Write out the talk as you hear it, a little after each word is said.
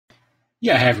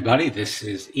Yeah, hey everybody, this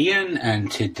is Ian, and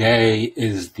today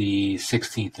is the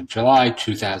 16th of July,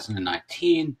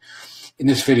 2019. In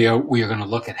this video, we are going to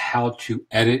look at how to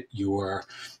edit your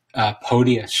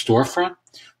Podia storefront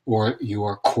or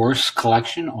your course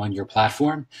collection on your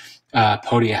platform.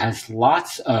 Podia has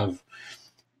lots of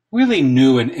really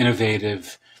new and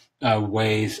innovative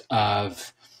ways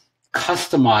of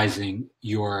customizing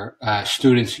your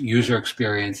students' user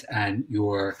experience and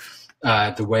your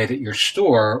the way that your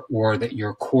store or that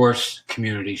your course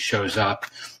community shows up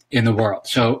in the world.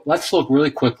 So let's look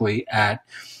really quickly at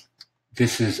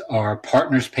this is our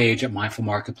partners page at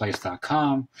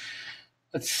mindfulmarketplace.com.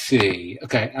 Let's see.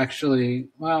 Okay, actually,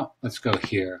 well, let's go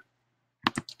here.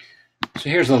 So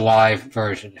here's the live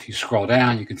version. If you scroll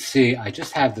down, you can see I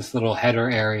just have this little header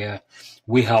area.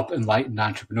 We help enlightened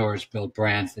entrepreneurs build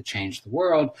brands that change the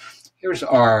world. This is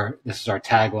our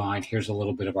tagline. Here's a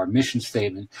little bit of our mission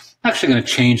statement. I'm actually going to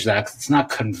change that because it's not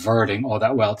converting all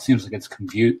that well. It seems like it's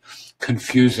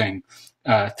confusing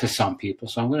to some people.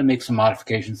 So I'm going to make some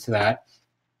modifications to that.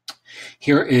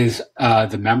 Here is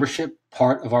the membership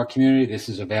part of our community. This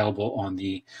is available on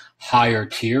the higher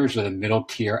tiers or the middle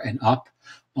tier and up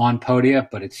on Podia,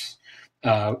 but it's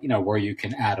where you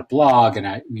can add a blog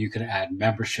and you can add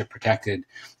membership protected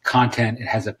content. It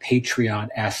has a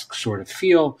Patreon-esque sort of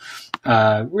feel.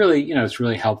 Really, it's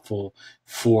really helpful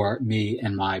for me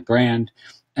and my brand.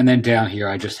 And then down here,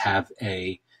 I just have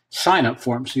a sign up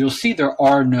form. So you'll see there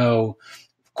are no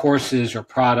courses or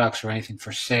products or anything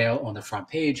for sale on the front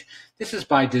page. This is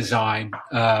by design.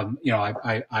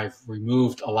 I've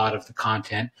removed a lot of the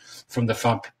content from the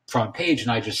front page,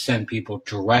 and I just send people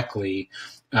directly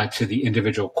to the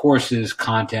individual courses,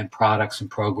 content, products,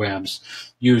 and programs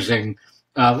using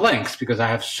links because I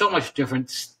have so many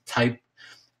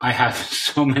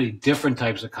different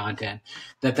types of content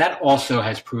that also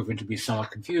has proven to be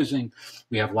somewhat confusing.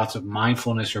 We have lots of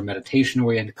mindfulness or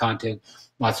meditation-oriented content,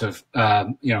 lots of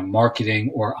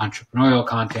marketing or entrepreneurial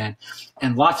content,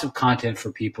 and lots of content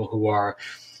for people who are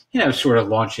sort of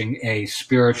launching a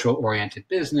spiritual-oriented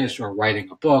business or writing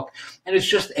a book. And it's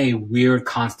just a weird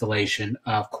constellation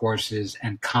of courses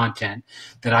and content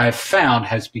that I have found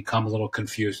has become a little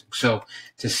confusing. So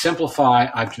to simplify,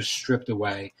 I've just stripped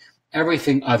away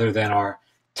everything other than our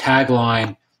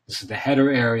tagline. This is the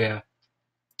header area.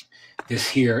 This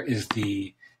here is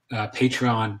the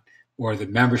Patreon or the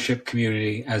membership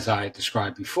community, as I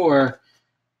described before.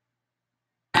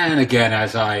 And again,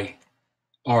 as I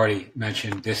already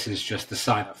mentioned, this is just the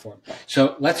sign-up form.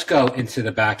 So let's go into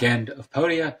the back end of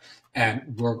Podia, and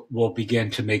we'll begin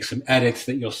to make some edits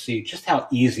that you'll see just how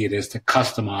easy it is to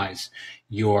customize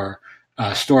your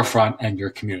storefront and your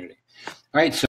community. All right. So